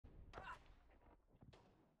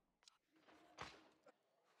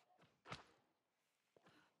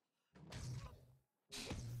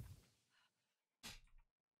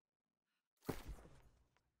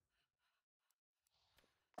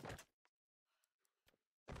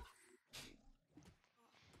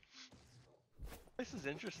This is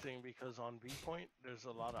interesting because on B point there's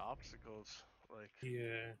a lot of obstacles. Like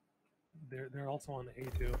Yeah, they're also on A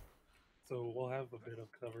too, so we'll have a bit of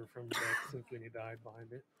cover from deck since we need to hide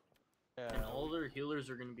behind it. yeah, And all their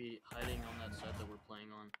healers are gonna be hiding on that side that we're playing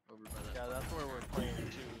on over by that. yeah, that's where we're playing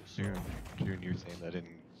too. So June, you're saying that in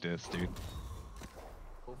this, dude.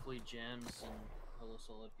 Hopefully Jams and Hello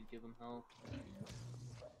Solid could give him help.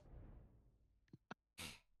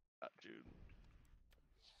 Dude.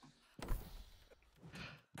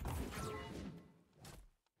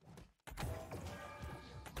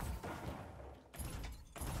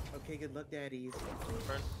 Okay, good luck, daddies.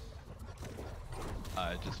 Burn.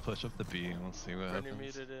 Just push up the B and we'll see what Burn, you happens.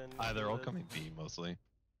 muted in. They're all muted. coming B mostly.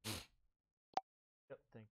 Yep,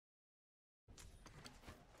 thank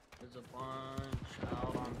There's a bunch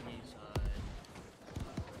out on B side.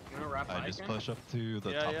 You wanna wrap I just push up to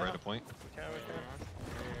the Yeah, top yeah. right of point. We can.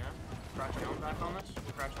 Crouch down back on this.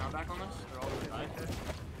 Crouch down back on this. They're all the way back.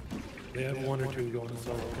 They have one or two going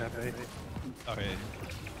solo cafe. Okay.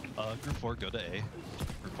 Group 4, go to A.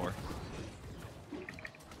 Group 4.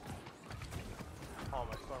 Oh,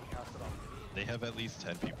 my storm casted on. They have at least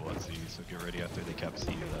 10 people at C, so get ready after they cap C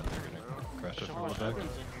that they're gonna crash up So from much the back.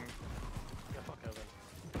 Evans in here. Yeah, fuck Evan.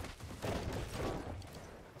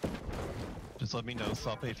 Just let me know,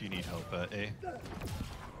 stop A if you need help at A.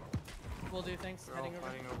 Will do, thanks. They're all Heading over.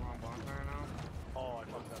 fighting over on bonfire now. Oh, I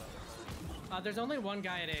fucked that up. There's only one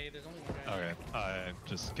guy at A. There's only one guy at Okay,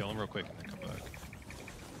 just kill him real quick and then come back.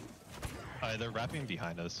 They're wrapping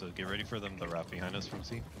behind us, so get ready for them to wrap behind us from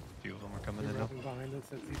C. A few of them are coming They're in now. wrapping behind us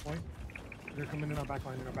at C point. They're coming in our back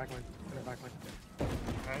line, in our back line, in our back line.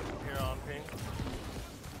 Alright, here on ping.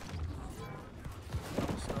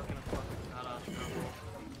 I'm stuck in a fucking badass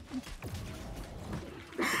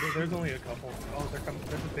jungle. There's only a couple. Oh, they're coming.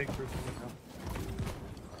 There's a big group coming now.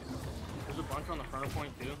 There's a bunch on the front of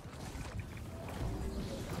point too.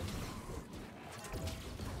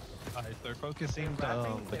 They're focusing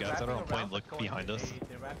the guys that are on point, look behind us.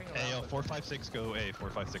 Hey, 4, 5, 6, go A. 4,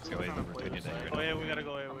 5, 6, go A. Then rotating A right Oh now. yeah, we gotta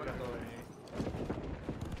go A. We gotta go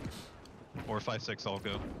A. 4, 5, 6, all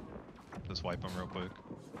go. Just wipe them real quick.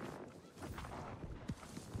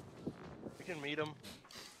 We can meet him.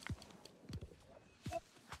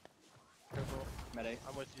 Careful. Medic.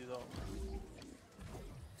 I'm with you though.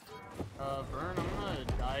 Burn, I'm gonna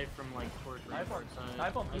die from like towards Reekwater side.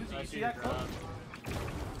 Dive on Bruiser, you see that grab. close?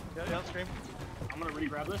 Yeah, scream. I'm gonna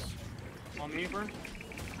re-grab this. On me, Burn.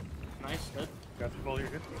 Nice, dead. Got the ball, you're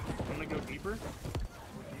good. I'm gonna go deeper.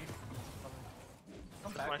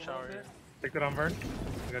 Come That's back my a little shower bit. here. Take that on Vern.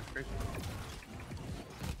 I got great.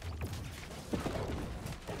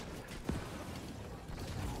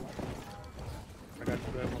 I got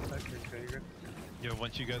you that one sec. You're good. Yo,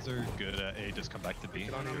 once you guys are good at A, just come back to B.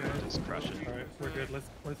 Get on you guys. Just crush it. Alright, we're good. Let's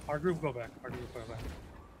our group go back. Our group go back.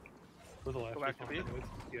 We're the last. Go back to respawn B? anyways.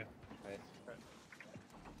 Yeah.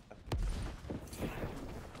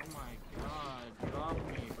 Oh my god, drop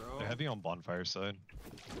me, bro. They're heavy on bonfire side.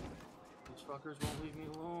 These fuckers won't leave me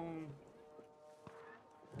alone.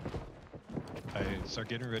 I start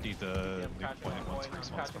getting ready to Yeah, I'm nuke catching point on once point. I'm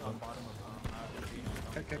respawns catching come on up. bottom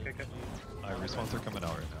of Okay. Respawns are coming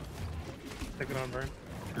out right now. Take it on Vern.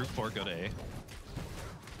 Group 4, go to A.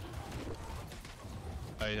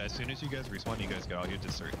 As soon as you guys respawn, you guys go out here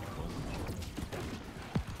to start people.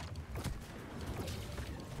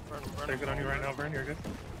 Burn Take it on you right now, Vern. You're good.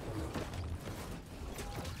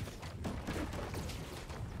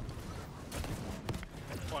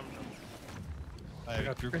 One.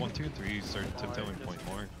 Group 1, 2, 3 start tiptoeing point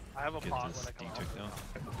more. I have a Get pot this when I D come took out.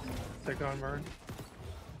 down. Take it on Vern.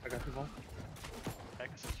 I got the ball.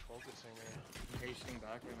 X is focusing me. I'm hasting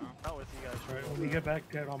back right now. Not with you guys. Alright, when we get back,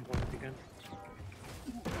 get on point if you can.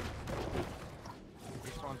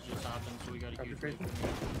 Respawns just happened, so we gotta Copy, keep Tracy. moving.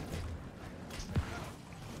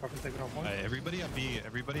 Probably take it on point. Everybody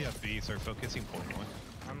at B, start focusing point one.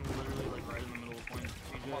 I'm literally like right in the middle of point.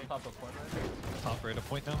 I'm on TJ. top of point right there. Top right of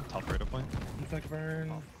point now. Top right of point. One sec, Vern.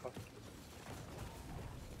 Fuck.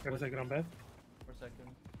 Gotta take it on Beth. For a second.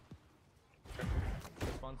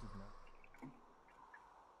 Response is no.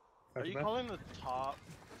 Are Back to you Beth. calling the top?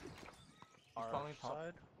 He's Our calling top.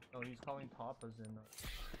 side? No, he's calling top as in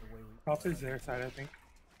the way we. Top is their side, I think.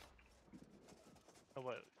 Oh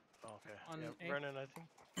wait. Oh, okay. On Yeah, A? Brennan, I think.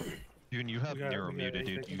 Dude, you have We got- Nero we got muted, A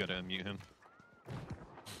dude. taken. You gotta unmute him.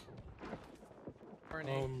 Or an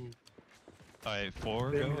A. Alright,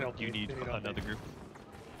 4, They need go. help, You they need need help. another group.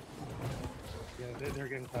 Yeah, they're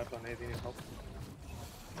getting clapped on A. They need help.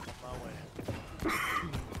 My way.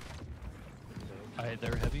 Alright,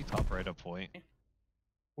 they're heavy top right of point.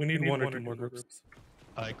 We need one or two more groups.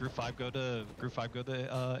 Group 5 go to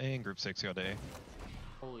A, and Group 6 go to A.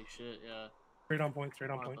 Holy shit, yeah. Straight on point, straight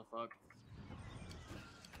on What point. the fuck?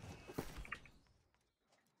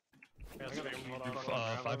 Yeah, I gotta stream, keep hold fucking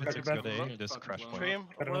on. grab 5 and Got 6 your go back. to A, Shit just fucking crash blown point. Stream,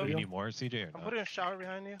 Got above. another You heal? need more, CJ, or I'm not? putting a shower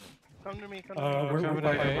behind you. Come to me, come to me. We're Shower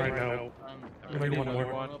fighting to A. right now. I'm Maybe one another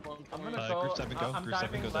more. one up on I'm point. gonna go. Group 7 go, I'm Group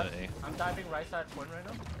 7 diving go left. to A. I'm diving right side point right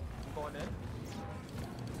now. I'm going in.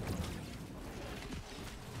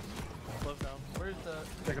 Close down. Where's the?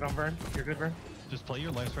 Take it on Vern. You're good, Vern. Just play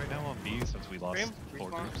your lives right now on B since we lost Stream? 4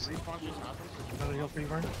 groups. Respawn just happened. Another heal for you,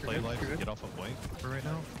 Vern. Play You're your good. lives, You're good. get off a point for right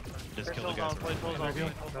now. Just Play kill the tools guys on, play around. tools Another on, heal.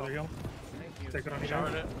 play tools Another on. heal. Thank you. Take it on you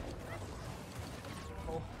Showered guys. it.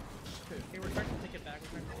 Oh, shit. Okay, we're trying to take it back.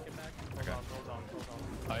 We're trying to take it back. Hold on, hold on,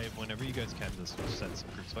 hold on. Whenever you guys can, just send some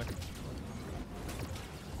groups back.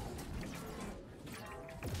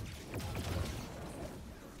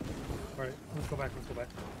 Alright, let's go back, let's go back.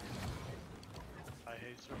 I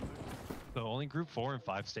hate surfing. So only Group 4 and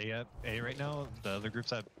 5 stay at A right now. The other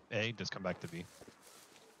groups at A just come back to B.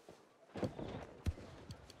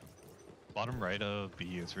 Bottom right of B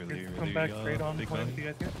is really, Come really back straight on big point if value.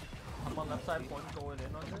 you guys can. I'm on left side point going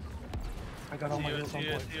in on this. I got all my heals on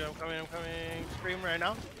point. See you, I'm coming, I'm coming. Stream right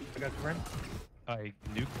now. I got you, Vern. I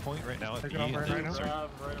nuke point right now at Take B it on and right then now. start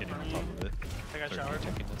Right in getting on front top of of it. I got Start showered.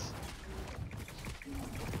 checking this.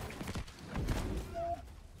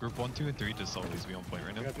 Group 1, 2, and 3 just always be on point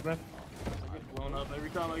right I now. got you, Beth. I get blown up every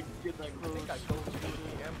time I get that I close. think I killed two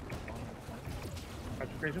again. Got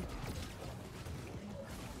you, Creation.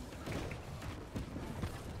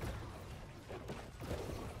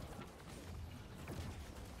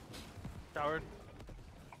 Showered.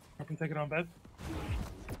 I can take it on Bev.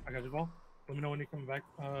 I got you, ball. Let me know when you come back,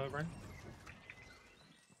 Vern.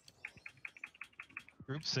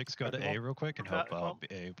 Group 6 go Got to the A ball. real quick and Got help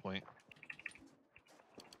the out A point.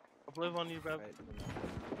 I'll live on you, Bev.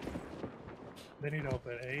 They need help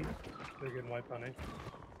at A. They're getting wiped on A.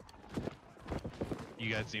 You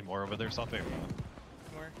guys need more over there, South A? or not?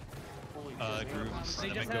 More. Holy Group shit. They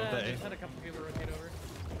 7 just go to had, A. just had a couple people rotate over.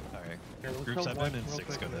 Alright. Here, let's Group kill 7 one and real 6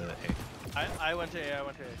 quick. go to A. I went to A, I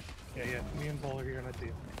went to A. Yeah, yeah. Me and Bull are here and I see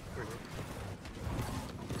you. We're here.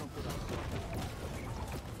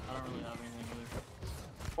 I don't really have anything either.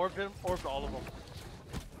 Orbed him, orbed all of them.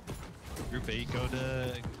 Group 8 go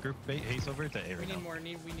to Group 8 haze over to A We right now. need more. We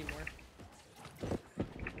need more.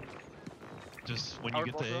 Just when you Hard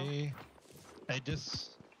get to ball A,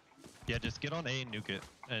 just get on A and nuke it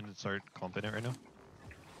and start clumping it right now.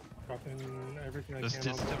 Dropping everything I Just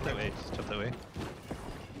can. tip that way, just tip that way.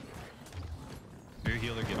 Your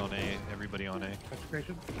healer, get on A. Everybody on A.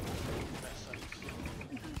 Concentration.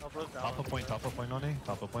 I'll live down. Top a point on A.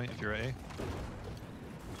 Top a point if you're at A.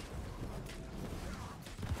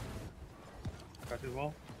 Got you,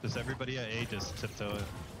 ball. Just everybody at A, just tiptoe it.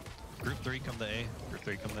 Group 3 come to A. Group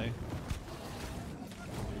 3 come to A.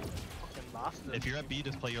 Fucking lost it. If you're at B,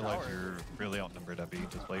 just play your life. You're really outnumbered at B.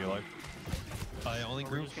 Just play your life. Only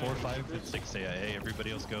group 4, 5, and 6 stay at A.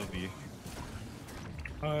 Everybody else go B.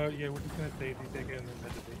 Yeah, we're just gonna stay B, take it, and then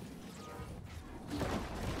head to B.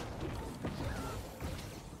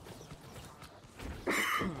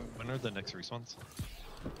 When are the next respawns?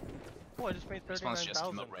 Oh, I just made Response just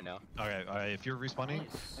came 39,000. up right now. Alright, if you're respawning,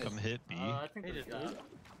 Nice. come hit B. I think They they're did good. that.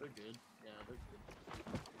 They're good. Yeah, they're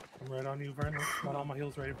good. I'm right on you, Vern. Got all my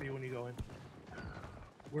heals ready for you when you go in.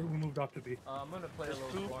 We moved off to B. I'm gonna play a There's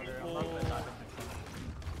little two squatter. I'm not gonna people. dive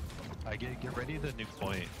into two. Get ready to nuke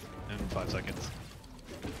point in 5 seconds.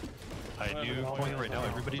 I Alright, nuke well, point yeah, right now. well,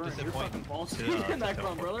 Everybody Burn, just hit you're point. fucking balls to, in that to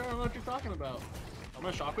one, teleport. brother. I don't know what you're talking about. I'm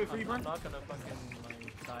gonna shockwave for you, I'm Burn. not gonna fucking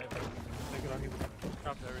like dive. Take it on you.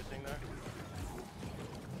 Dropped everything there.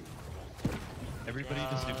 Everybody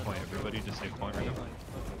just nuke point. Everybody just nuke point right now.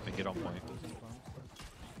 And get on point.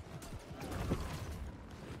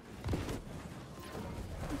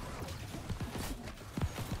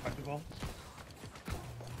 Got you, ball.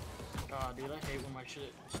 God, dude, I hate when my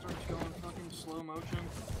shit starts going fucking slow motion.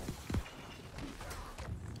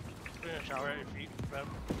 Put in a shower at your feet, Bev.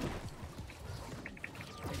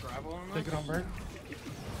 Can gravel on Take this? it on Vern.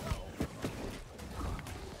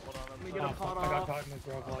 Hold on, Let me I'm get sorry. a pot I got off. caught in this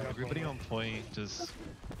gravel. I got Everybody caught. on point. Just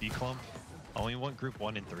declump. Only want group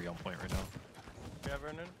 1 and 3 on point right now. Yeah,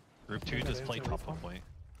 Vernon? Group 2 Yeah, just they play answer top respawn. of point.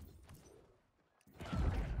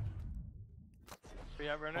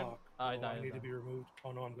 Yeah, Vernon? Fuck. I Oh, died. I need to be removed.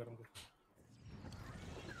 Oh no, I'm good. I'm good.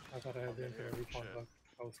 I thought I had the infinite respawn shit. bug.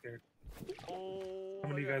 I was scared. Oh,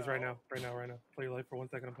 Coming to you yeah. guys right now. Right now. Play your life for 1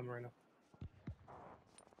 second. I'm coming right now.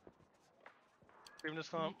 Stream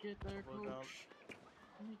this Let me comp. get there, Hold down. coach.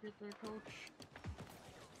 Let me get there, coach.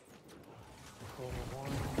 Going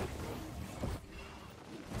on one.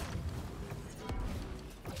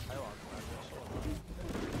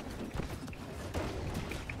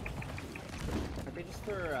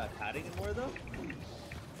 bad anymore though?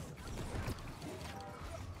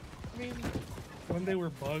 I mean, When they were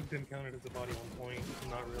bugged and counted as a body 1 point,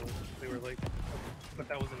 not really. They were like, but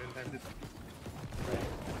that wasn't intended.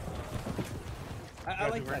 I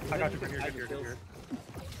like that. I got you. Then Here, can here, hide here, the here.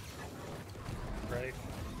 Right.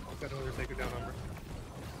 Got another take it down number.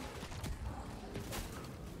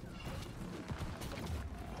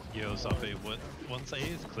 Yo, Zombie, once A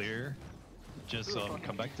is clear, just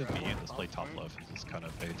come back to B and just play top left and just kind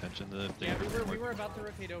of pay attention to the yeah, we were about to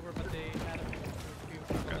rotate over, but they had a few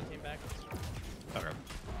people that came back. Okay.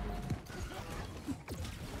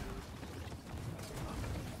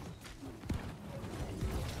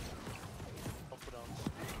 I'll put on.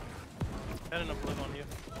 Had enough live on you.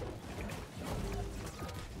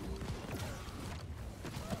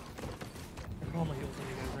 I'm on my heels on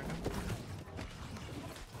you guys right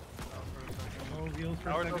now. No heels for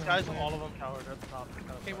a Tower second. those guys, all of them towered at the top.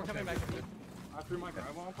 Okay, we're coming back to you. I threw my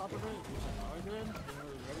grab on top of it. I did. Didn't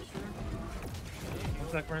really register. 1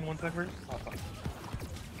 sec, Ryan, 1 sec, first. Oh, fuck.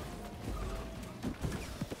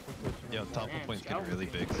 Yeah, top of point's getting really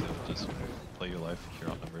big, so just play your life if you're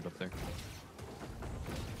outnumbered up there.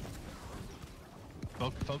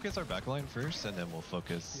 Focus our backline first, and then we'll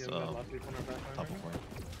focus Yeah, we got a lot of people on our back line top right of now. point.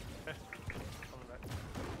 Okay. Coming back.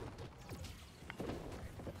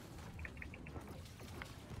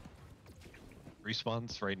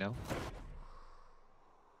 Respawns right now.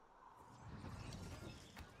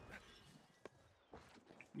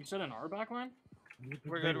 You said in our backline?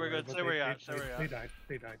 We're good, we're good. But Stay where you're at, stay where you're They at. died.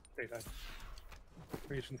 They died. They died.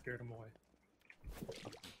 Creation scared them away.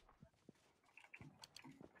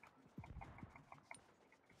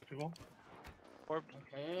 Two ball. Orb,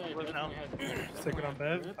 Okay. Flip down. Stick it on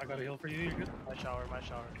Bev. I got a heal for you. You're good. my shower, my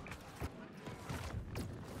shower.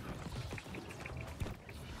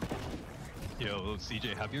 Yo,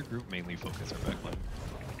 CJ, have your group mainly focus our backline.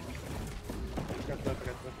 Got Bev. I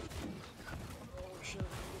got Bev.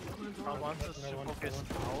 Wants us to Another one, focus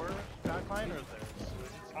our backline or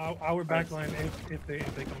theirs? Our backline, if they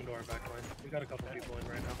come into our backline, we got a couple people in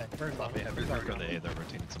right now. Very Zombie, have your group go to A, they're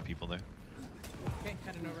rotating some people there. Okay,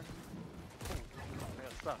 heading over. I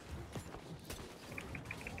got stuff.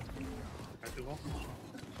 Got two ball.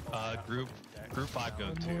 Group 5 go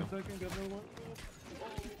One to. more second. Got another one.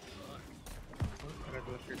 I got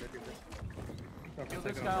this. Here, got this. Heal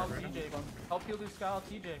this guy out, TJ. Help heal this guy out,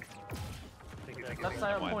 TJ. Thank you. Left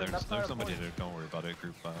side of Why, point, left side there's of somebody point. there, don't worry about it,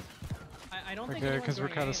 group 5. I don't think Okay, anyone's because we're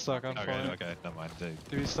going kind A. of stuck on Okay, point. okay, never mind.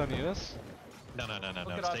 Do we still need us? No, Look at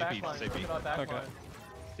our stay B, backline. stay B. Look at our Okay. backline.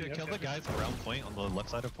 Yeah, Yep, kill the yep, guys around point on the left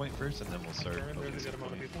side of point first, and then we'll start There's a focusing good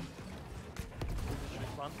amount of point. people.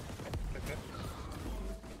 Respawn. Okay.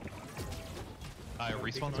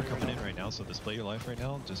 Respawns are coming in right now, so display your life right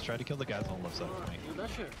now. Just try to kill the guys on the left side of point. Dude, that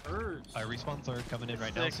shit hurts. Respawns are coming in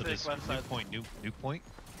right now, Six, so six, just left nuke side. point, nuke point.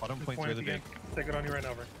 Bottom Good point's point really at the big. end. Take it on you right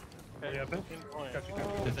now, bro. Okay. Yeah, Bill. Point. Got you.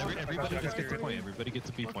 Does everybody got just you. gets a point? Everybody gets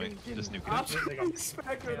a B point. Just nuke I'm it. They got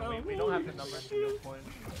smacking Yeah, out. we don't have the number to this point.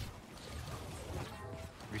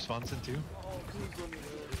 Respawns in 2. Oh, please let me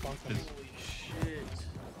live. response. Is- Holy shit.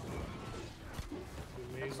 We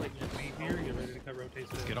may like just be here. Get ready to cut rotates.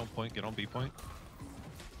 Just get on point, get on B point.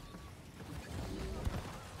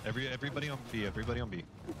 Everybody on B, everybody on B.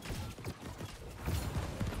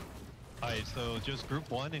 Alright, so just group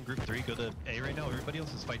 1 and group 3 go to A right now. Everybody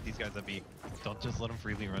else just fight these guys at B. Don't just let them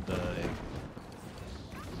freely run to A.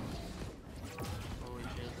 Holy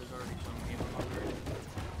shit, there's already some people already.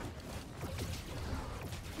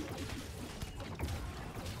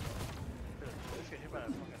 Let's get hit by a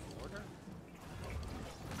fucking mortar.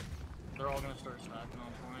 They're all gonna start stacking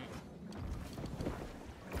on point.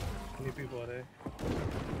 Need people at A.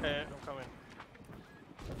 Hey, I'm coming.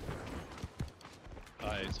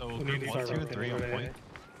 Alright, so We need group to 1, start 2, and rotating 3 on over to point.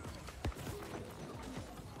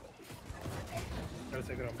 Gotta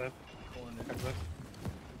take it on Bev. Going in. Got Bev.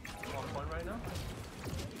 On point right now?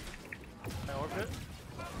 I orbit.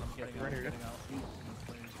 I'm getting Right out, here, getting out.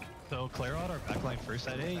 So clear out our backline first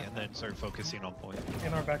at A, and then start focusing on point.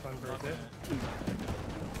 In our backline for a bit.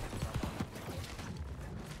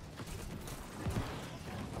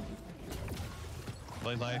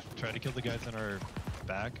 Play life, try to kill the guys in our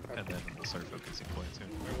back, and then we'll start focusing point soon.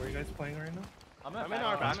 Where are you guys playing right now? I'm I'm in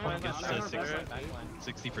our backline. backline. I'm Gets in to our six. backline.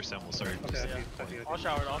 60% will start Okay, just I yeah. see, I see, I All see.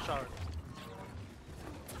 showered, all showered.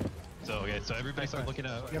 So okay, so everybody start looking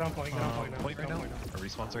at Get on point, get on point now. point right Get on now. point Our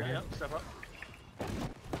respawns are here. Yep, step up.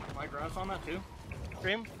 My grass on that too?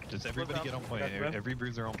 Scream. Just everybody down. get on point. Got you. Every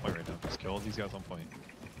bruiser on point right now. Just kill all these guys on point.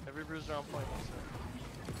 Every bruiser on point.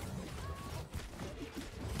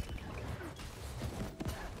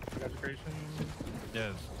 I got creation.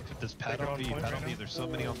 Yeah, this pad Take it on on B, point pad right on B. now. There's so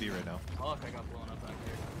many on B right now. Oh, look, I got blown up back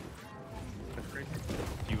here. That's crazy.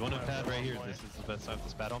 If you want a Yeah, pad we're right on here, point. this is the best time.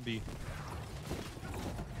 This pad on B.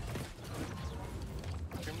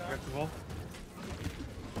 Stream that. Back to wall.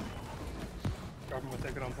 Drop him with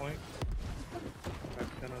take it on point.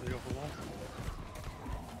 Back to 10 of the open wall.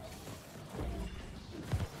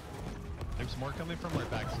 There's more coming from our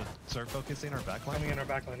back, so start focusing our back line. Coming in our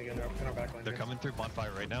backline again. In our backline. They're again. coming through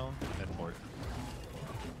bonfire right now and fort.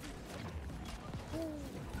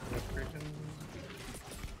 Desperation.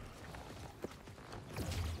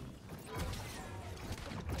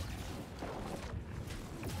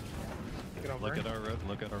 Take it on Look burn. at our road.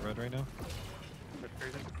 Look at our road right now. That's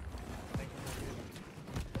crazy.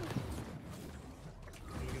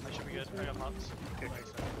 I should be good. I got pots. Okay,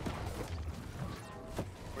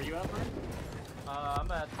 Where you at, bro?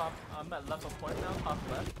 I'm at top. I'm at left of point now. Top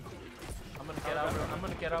left. I'm gonna get out. I'm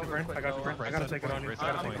gonna get out real Burn. quick. I got you, though. burn. I gotta take it on you. I Right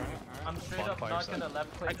gotta side take it point. on you. I'm straight up Bonfire not side. gonna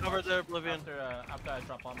left I click. covered the Oblivion. After I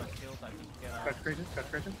drop all my skills, I just get out. Desperation.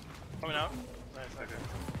 Desperation. Coming out. Nice. Okay.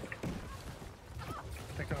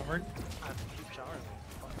 Take it on burn. I have to keep showering.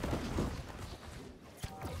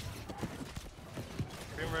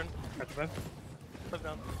 Green burn. Got the best. Flip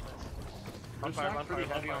down. Nice. Bonfire, Bonfire, pretty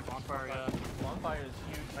heavy bonfire. on bonfire, yeah. Bonfire is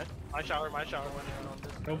huge. My shower went in On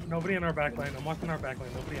this. No, nobody in our backline. I'm watching our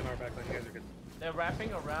backline. Nobody in our backline. You guys are good. They're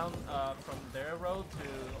wrapping around from their road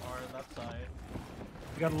to our left side.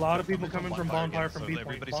 We got a lot of people Coming coming from from Bonfire bonfire again, from so B point.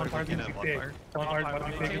 everybody start Bonfire's looking gonna at be big. Bonfire. Bonfire's about to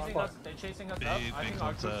They're be big chasing spot. us. They're chasing us Big, up. I big think our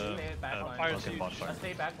one's group should stay backline. Bonfire's fucking huge. bonfire. Let's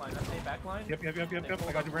stay backline. Let's stay backline. Yep.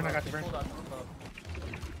 I got you, burn. I got you, They burn. pulled our group up.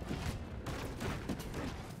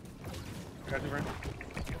 I got you, burn.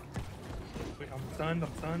 Wait, I'm stunned.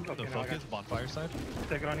 Okay, The now I got focus, bonfire side. you.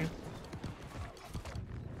 Take it on you.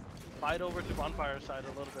 Slide over to bonfire side a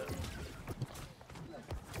little bit.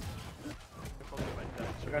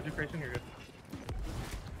 I got you, Creation. You're good.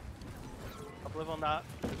 Uplive on that.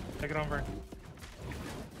 Take it on, burn.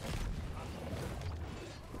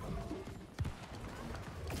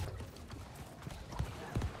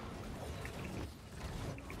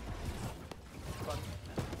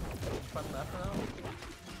 Front left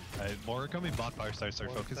now. More coming bonfire side.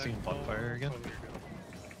 Start focusing bonfire again.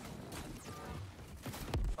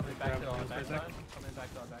 Coming back to Grab our one for a back sec. line. Coming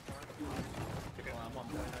back to our back line. Well, I'm on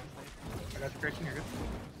point actually. I got you, Creation. You're good.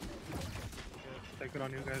 Take it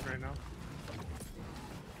on you guys right now.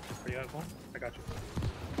 Are you at full? I got you.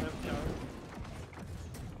 Yep, shower.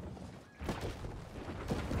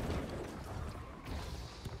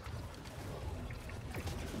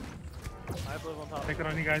 I uplive on top. Take it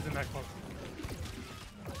on you guys in that close.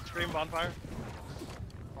 Scream bonfire.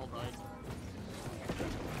 All died.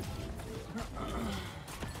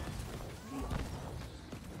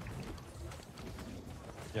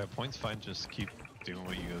 Yeah, point's fine. Just keep doing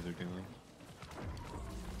what you guys are doing.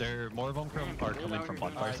 There, more of them are coming from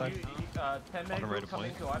bonfire side. 10 men On the right group of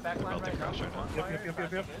coming point. to our back They're line about to right now. crash right now.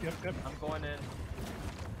 Bonfire, Yep. I'm going in.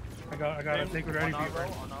 I got it. Take it ready On for you, our burn.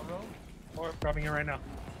 row, on our row. Or Dropping it right now.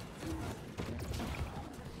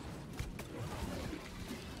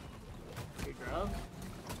 Good grab.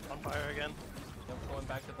 bonfire again. Yep, going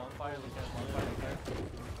back to bonfire. Look at bonfire there.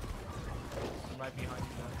 I'm right behind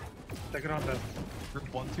you guys. Take it on, Beth.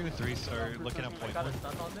 Group 1, 2, 3 start looking at I point got a one.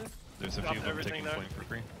 stun on this. There's a Dropped few of them everything taking there. point for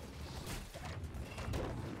free.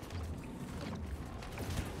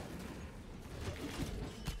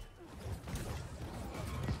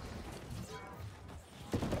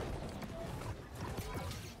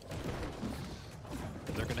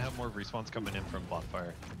 They're gonna have more respawns coming in from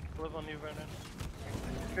bonfire. Uplive on you, Brendan.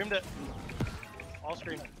 Screamed it. All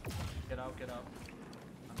screamed. Get out, get out.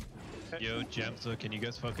 Yo, Jamza, can you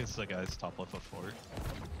guys focus the guys top left of fort?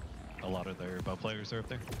 A lot of their bow players are up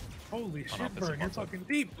there. Holy shit, opposite Burn. You're one side. fucking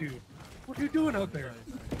deep, dude. What are you doing out there?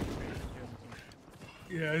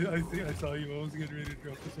 Yeah, I saw you. I was getting ready to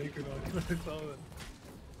drop the sacred on you. I saw that.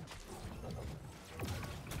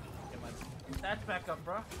 Get my stats back up,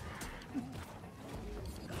 bro.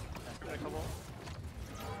 Screamed a couple.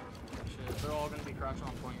 Shit, they're all gonna be crashing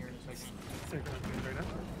on point here in a second. Sacred on you right now.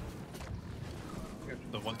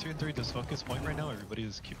 The 1, 2, and 3 just focus point right now. Everybody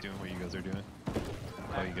just keep doing what you guys are doing.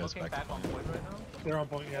 Oh, you guys Looking back to back on point. point right now. They're on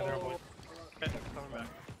point. Yeah, they're on point. Okay, coming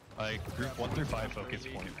back. Group 1 through 5 focus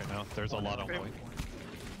point right now. There's a lot on point.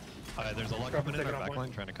 There's a lot Drop coming in and our take it on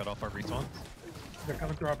backline trying to cut off our respawns. They're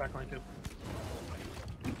coming through our backline too.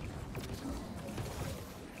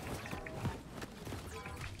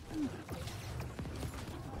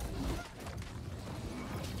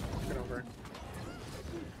 Get over.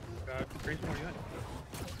 Grayson, where you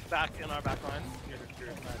at? Back in our back line. You're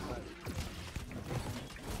back side.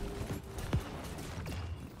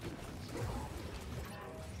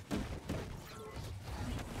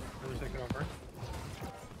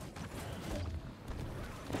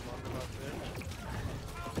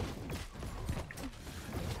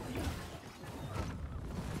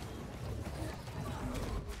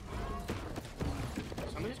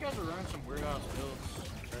 running some weird ass builds.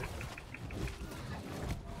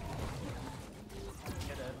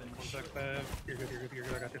 Get Evan. One sec, Bev. You're good, you're good, you're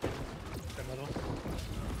good. I got this. Got another one.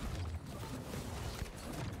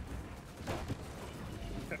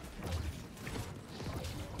 Okay.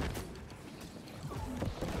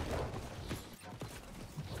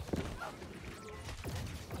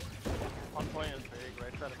 On point is big,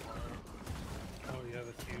 right side of point. Oh yeah,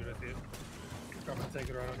 that's huge. I see it. I'm gonna take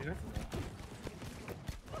it right on you.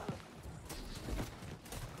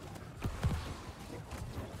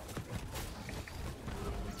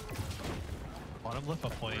 Bottom left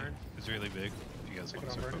up point is really big. If you guys want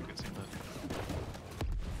to start Burn. focusing that.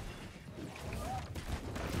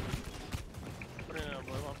 Put in a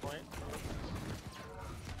blue on point.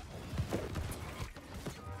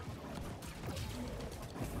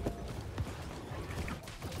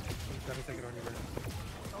 Gotta take it on you, man.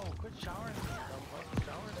 Oh, quit showering.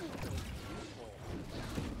 Showering is beautiful.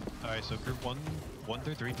 Alright, so group 1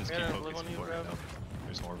 through 3 just Yeah, keep live on focusing you, for right bro. now.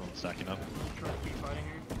 There's more of them stacking up. Trying to keep fighting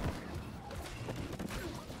here.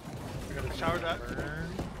 I gotta Showered that.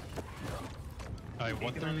 Alright,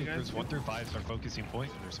 Taking on you guys, groups 1 through 5 start focusing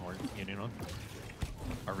point. There's more getting on.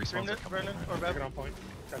 Our respawns are coming in Brendan, right or now. Take it Bev. on point.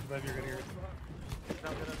 That's Bev, you're good here.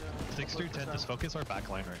 6 through 10, just focus our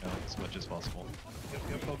backline right now as much as possible.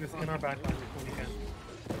 Yep, focus in our backline when you can.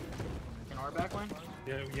 In our backline?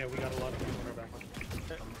 Yeah, we got a lot of people in our backline.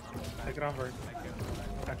 Take it on, Vern.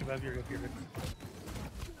 After Bev, you're good, you're good.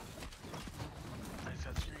 Nice,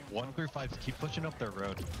 that's green. 1 through 5, keep pushing up their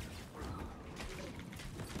road.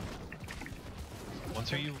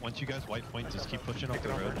 Once you guys wipe point, just keep pushing up the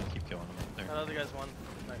road and keep killing them up there. Another guy's won.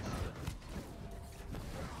 Nice.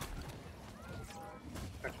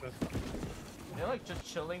 Catch Bev. They're like just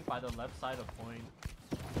chilling by the left side of point.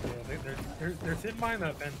 Yeah, they're sitting behind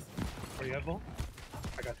that fence. Are you have ball?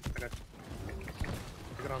 I got you, I got you.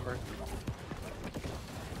 Take it on, Vern.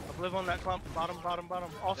 Obliv on that clump. Bottom.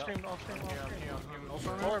 All stream, all stream, all Here, I'm stream. here, I'm here. Also,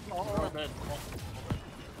 Orb, all orb. bed.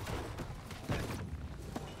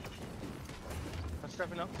 I'm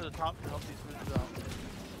stepping up to the top to help these moves out.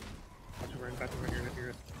 Got you, Vern, you're good, you're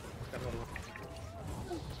good. Got another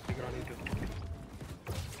one. Take it on, you too.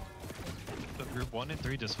 So group 1 and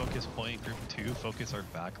 3 just focus point. Group 2 focus our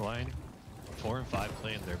backline. 4 and 5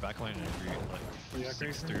 play in their backline, and group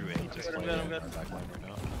 6 through 8 just play in our backline right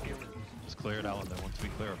now. Just clear it out, and then once we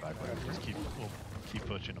clear our backline, we'll keep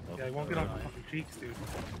pushing them up. Yeah, he won't get on fucking cheeks, dude.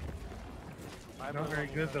 He's not very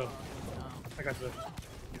good though. I got this.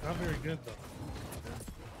 He's not very good though.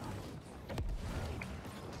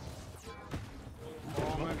 Oh,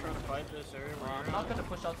 I'm gonna try to fight this area. I'm not gonna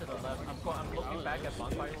push out to the left. I'm looking back at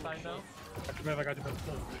bonfire side now. Got you, Bev, I got you, Bev.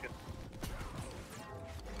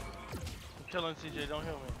 I'm killing CJ, don't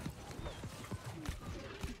heal me.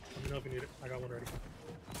 Let me know if you need it. I got one ready.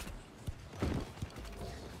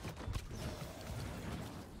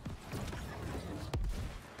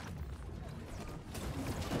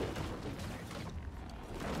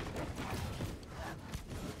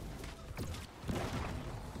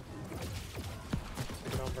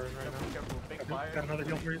 Take it on Vern right now. Careful, big fire. Got another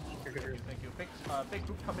heal for you. You're good, you're good. Thank you. Big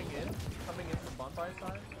group coming in from bonfire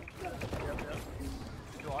side. Yep.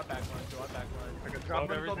 Do our backline. I got Drop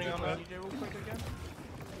Bev, everything Bev, on Bev. that. CJ real quick again.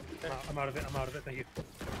 I'm out of it, thank you.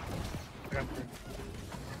 I got you.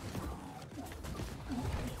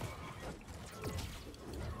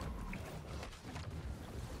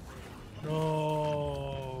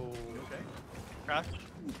 No. Okay. Crash.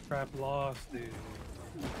 Trap lost, dude.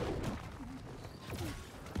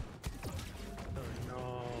 Got a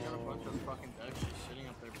No. bunch of fucking decks just sitting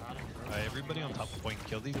up there batting, bro. Alright, everybody on top of point,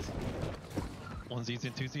 kill these. 1Zs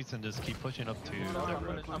and 2Zs, and just keep pushing up to No, their I'm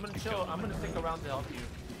road. gonna Keep chill. killing I'm them. gonna stick around to help you.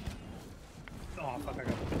 Oh, fuck, I got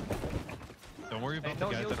it. Don't worry about Hey, the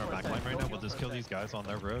no guys heals that are for a backline sec, right no now. We'll heals just for a kill sec. these guys on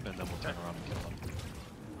their road, and then we'll turn around and kill them.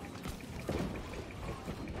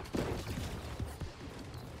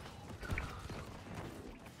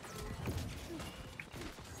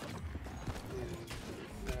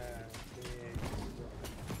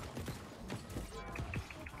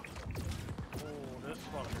 Oh, this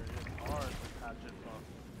fucker is hard to catch it from.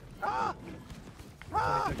 Ah!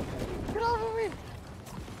 Ah! Get off of me!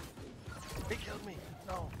 He killed me.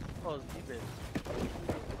 No. Oh, he did.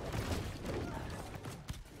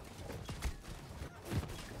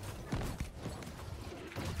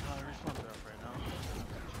 Respawn's up right now.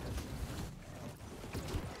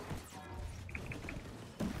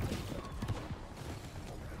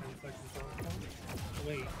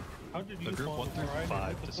 Wait, how did you So group spawn 1 through before I did?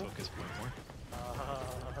 5 What the just fuck? focus point more.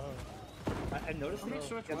 I noticed Can we it.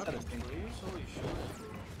 switch Gets out weapons, of sync. please? Holy shit.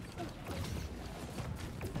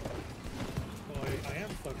 Oh, I am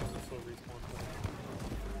stuck on the slow respawn.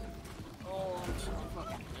 Oh, I'm so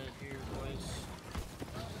fucking dead here, boys.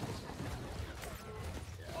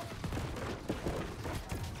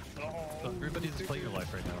 So everybody just play your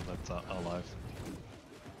life right now that's alive.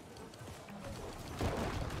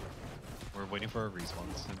 We're waiting for our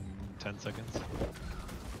respawns in 10 seconds. So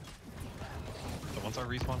once our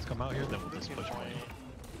respawns come out here, then we'll just push point.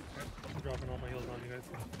 I'm dropping all my heals on you guys.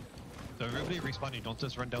 So everybody respawn, you don't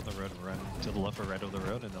just run down the road, run to the left or right of the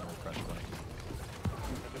road, and then we'll crash point.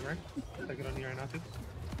 Take it on you right now, too.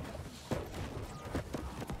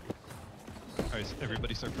 Alright, so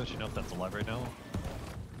everybody start pushing up that's alive right now.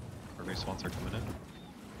 Our respawns are coming in.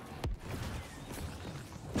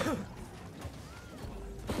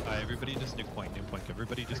 Alright, everybody just nuke point.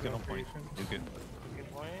 Everybody just get on point. Nuke it.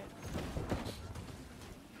 Good point.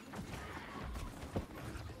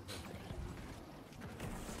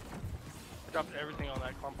 Dropped everything on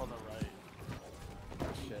that clump on the right.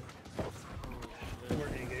 Shit. We're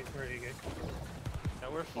A-gate. Yeah,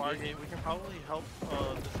 we're far gate. We can probably help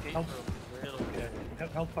this gate Help. for a little bit. Yeah,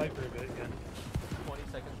 help fight for a bit, yeah. 20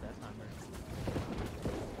 seconds that timer.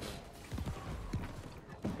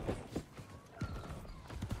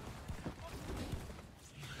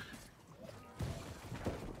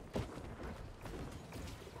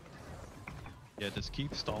 Yeah, just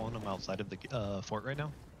keep stalling them outside of the fort right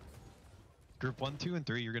now. Group 1, 2, and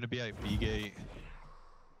 3, you're gonna be at B gate.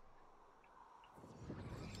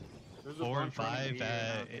 4 and 5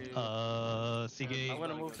 at C gate. I'm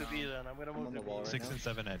gonna move to B then. I'm gonna move to B. 6 and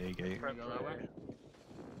 7 at A gate. Prep Go for that way? it.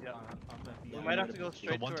 Yeah. I'm gonna be We might have to go So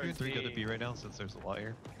straight 1, to 2, our and 3 go to gate. B right now since there's a lot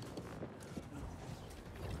here.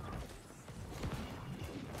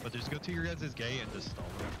 But just go to your guys' gate and just stall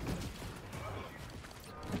them.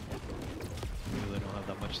 We really don't have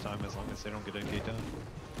that much time as long as they don't get a gate down.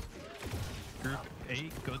 Group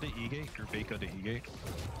 8, go to E gate. Group 8, go to E gate.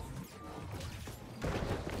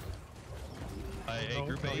 Hey,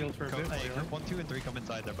 group 8, group 1, 2, and 3 come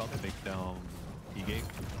inside. They're about to take down E gate.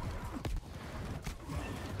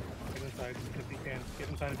 Get inside if you can. Get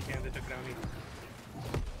inside if you can. They took down E.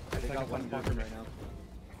 They got one moving right now.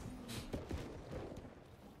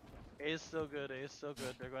 A is still good. A is still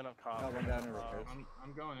good. They're going up top. Got one down in repairs.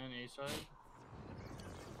 I'm going in A side.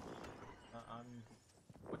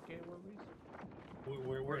 what gate were we?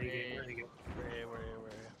 We're A-gate. We're A-gate. We're A.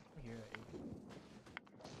 Here at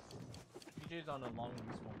 8. DJ's on a long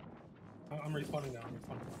respawn. I'm respawning now.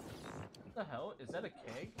 What the hell? Is that a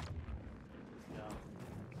keg? Yeah.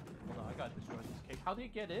 Hold on, I gotta destroy this keg. How do you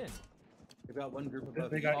get in? They got one group above.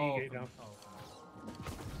 They you. got Oh, E-gate now. oh.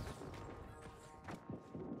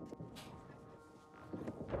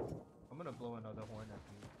 I'm gonna blow another horn at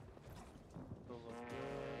you.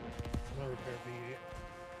 I'm gonna repair B-gate.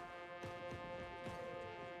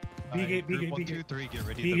 Group B-gate, 1, 2, 3, get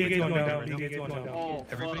ready. B-gate's They're going ready down. right now. B-gate's going down. Oh,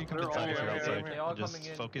 Everybody come inside if you're all outside. They all Just coming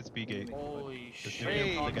in. focus B gate. Holy Just shit.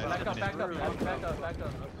 nuke the guys Back up, coming back in. up, back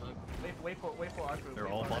up. Wait for our group. They're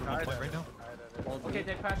wait all for our bottom of point right now. Okay,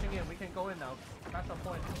 they're crashing in. We can go in now. Crash on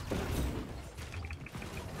point.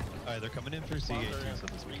 Alright, they're coming in through C8 too, so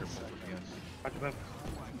this be careful again. Watch above.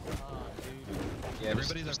 Yeah,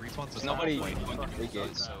 Everybody's at respawn, so there's nobody stop going point. to big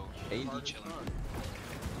gate, so AD chilling.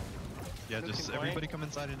 Yeah, just everybody come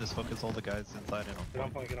inside and just focus all the guys inside and Get on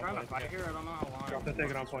on point. point, get on Trying to point. fight here, I don't know how long. Drop the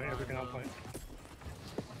ticket on point, everything on point.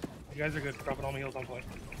 You guys are good, dropping all my heals on point.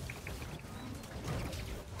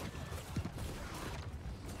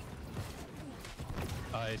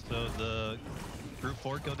 Alright, so the group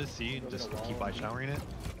 4 go to C and just keep eye showering it.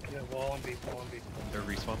 Yeah, wall on B, wall on B. Their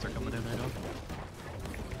respawns are coming in right now.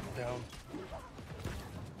 Down.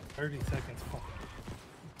 30 seconds, fuck.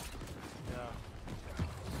 Yeah.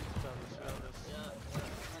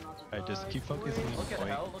 Alright, just keep focusing on Look at point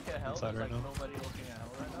hell, look at hell. inside There's right like now. nobody looking at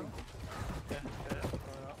hell right now.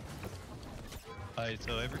 Alright,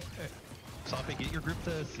 so stop it, get your group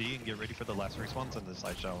to C and get ready for the last respawns and the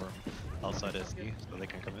side shower outside SD so they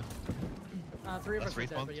can come in. 3 of Last us are dead,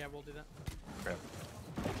 respawn? but yeah, we'll do that. Crap.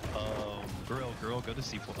 Grill, go to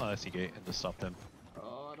C gate and just stop them.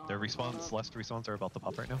 Their respawns, last respawns are about to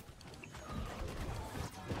pop right now.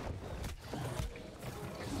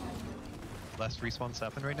 Last respawns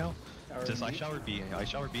happen right now. Just I shower B and I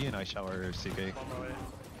shower C gate. On my way.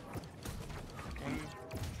 I'm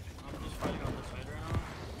just fighting on this side right now.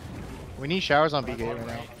 We need showers on B gate right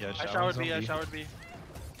now. Yeah, I showers showered on B. I B. showered B.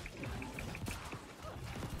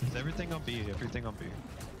 Is everything on B, everything on B.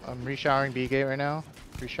 I'm reshowering B gate right now.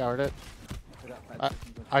 Reshowered it. They got 5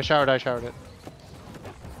 seconds left. I showered it.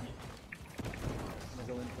 I'm gonna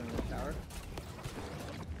go in front of the tower.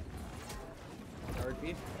 Tower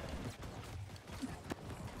B.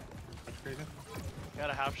 That's crazy. Got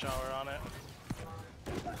a half shower on it.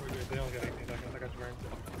 We're good. They don't get anything. I got your range.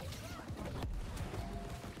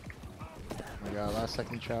 Oh my god, last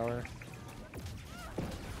second shower.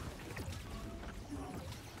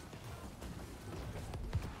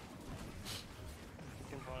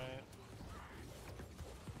 Good point.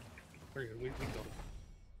 We're good. We killed him.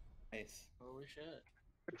 Nice. Holy shit.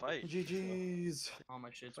 Good fight. GG's. All my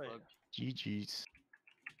shit's Wait. bugged. GG's.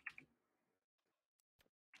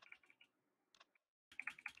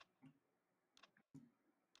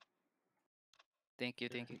 Thank you,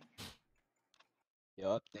 thank you.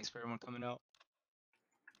 Yup, thanks for everyone coming out.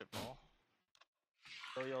 Good ball.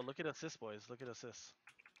 Oh, yo, look at assists, boys. Look at assists.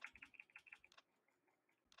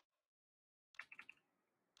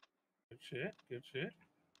 Good shit. Good shit.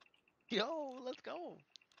 Yo, let's go.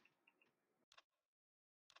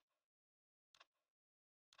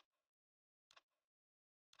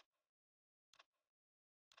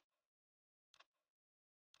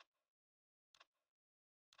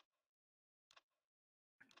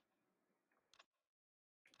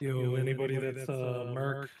 Yo, anybody that's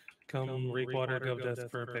Merc, come Reekwater, Gov Desk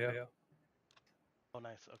for a payout. Oh,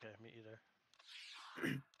 nice. Okay, meet you there.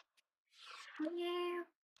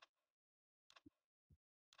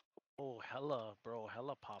 Oh, hella, bro.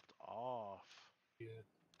 Hella popped off. Yeah.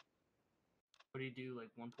 What do you do, like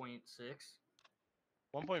 1.6?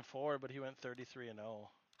 1.4, but he went 33 and 0.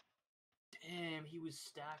 Damn, he was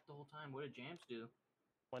stacked the whole time. What did Jams do?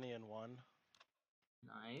 20 and 1.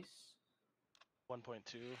 Nice. 1.2.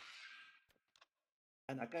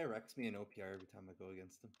 And that guy wrecks me in OPR every time I go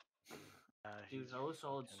against him. Dude, Hella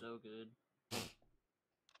Solid's so good.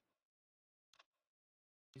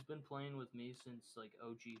 He's been playing with me since, like,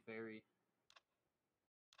 OG Fairy.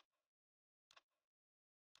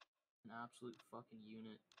 An absolute fucking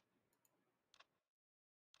unit.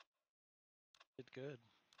 Did good.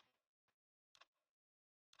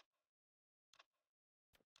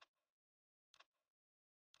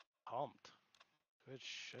 Pumped. Good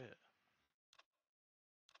shit.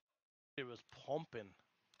 It was pumping.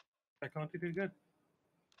 That Conti did good.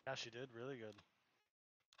 Yeah, she did really good.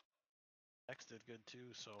 X did good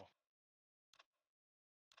too, so.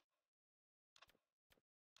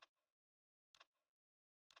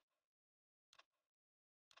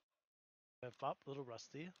 Bev Bop, little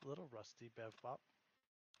rusty, Bev Bop.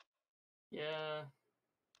 Yeah.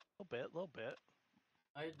 Little bit.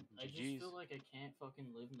 I just GG's. feel like I can't fucking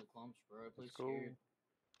live in the clumps, bro. I play Let's go. scared.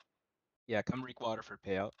 Yeah, come Reekwater for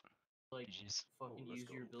payout. Like, GG's. fucking let's use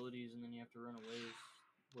go. your abilities and then you have to run away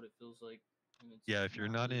is what it feels like. And it's Yeah, if you're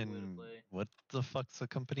not really the way to in play. what the fuck's the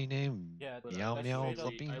company name? Yeah, But Meow I Meow straight up-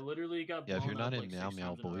 something. I literally got Yeah, if you're blown not up in like Meow 6 Meow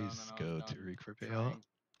times in a row, and Boys, then I go was to done Recruit Payout. trying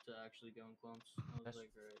to actually go in clumps. I was That's- like,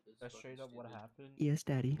 alright, this is That's fucking straight up what stupid. happened. Yes,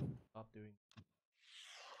 daddy. Stop doing.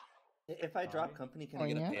 If I drop Sorry. company, can Oh, I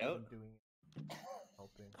get a yeah? payout? I'm doing it.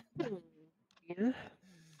 Helping. Yeah.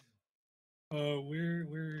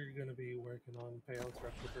 We're gonna be working on payout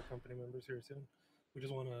structure for company members here soon. We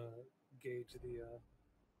just want to gauge the